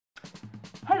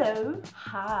Hello,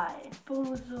 hi,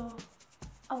 bonjour,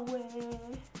 away.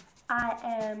 I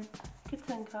am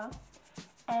Katinka,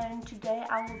 and today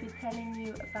I will be telling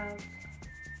you about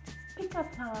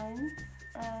pickup lines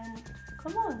and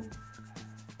come-ons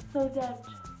so that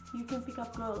you can pick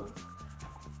up girls.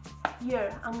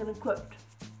 Here, I'm gonna quote: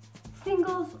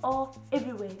 singles are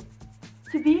everywhere.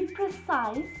 To be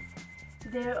precise,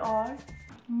 there are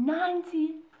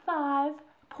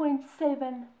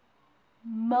 95.7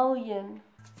 million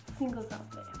singles out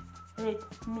there.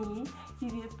 Let me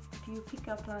give you a few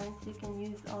pickup lines you can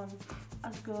use on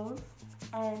us girls,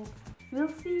 and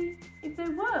we'll see if they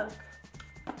work.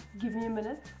 Give me a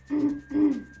minute.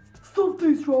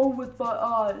 Something's wrong with my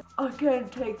eyes. I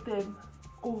can't take them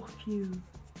off you.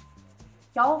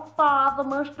 Your father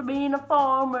must have been a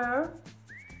farmer,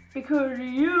 because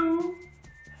you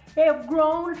have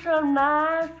grown some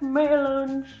nice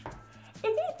melons.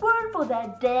 If it weren't for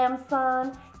that damn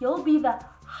sun, you'll be the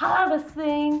hardest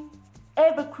thing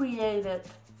ever created.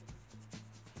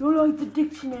 You're like the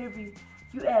dictionary.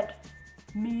 You add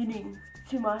meaning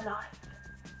to my life.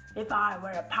 If I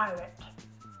were a pirate,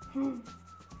 you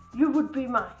would be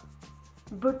my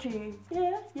booty.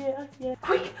 Yeah.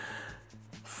 Quick!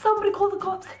 Somebody call the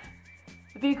cops,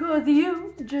 because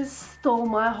you just stole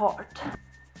my heart.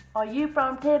 Are you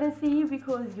from Tennessee?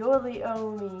 Because you're the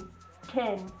only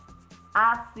Ken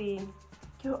I see.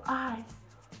 Your eyes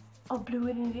are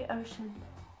bluer than the ocean,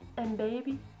 and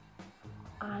baby,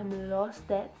 I'm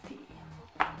lost at sea.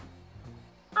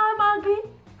 I'm ugly.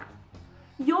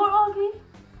 You're ugly.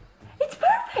 It's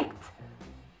perfect.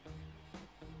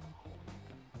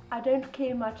 I don't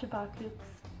care much about looks.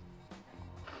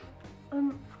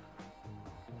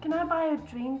 Can I buy a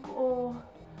drink, or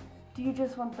do you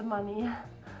just want the money?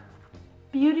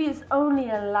 Beauty is only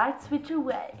a light switch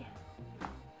away.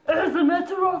 As a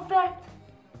matter of fact,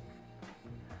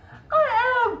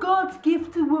 I am God's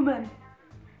gift to women.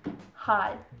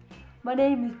 Hi, my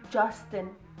name is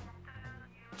Justin.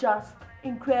 Just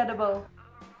incredible.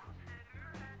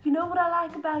 You know what I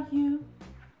like about you?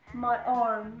 My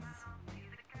arms.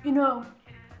 You know,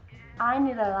 I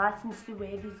need a license to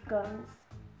wear these guns.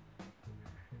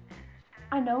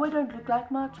 I know I don't look like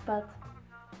much, but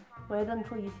wait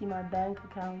until you see my bank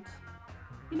account.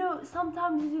 You know,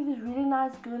 sometimes you see this really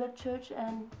nice girl at church,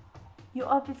 and you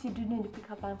obviously do need a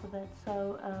pickup line for that,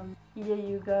 so here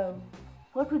you go.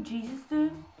 What would Jesus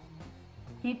do?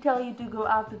 He'd tell you to go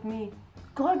out with me.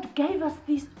 God gave us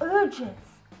these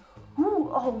urges. Who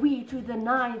are we to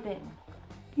deny them?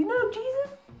 You know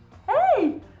Jesus?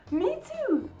 Hey, me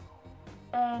too.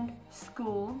 And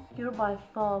school, you're by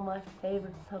far my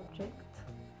favorite subject.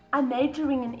 I'm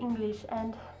majoring in English,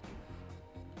 and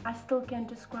I still can't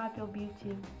describe your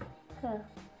beauty.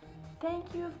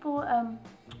 Thank you for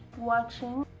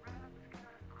watching.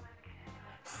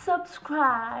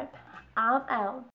 Subscribe. I'm out.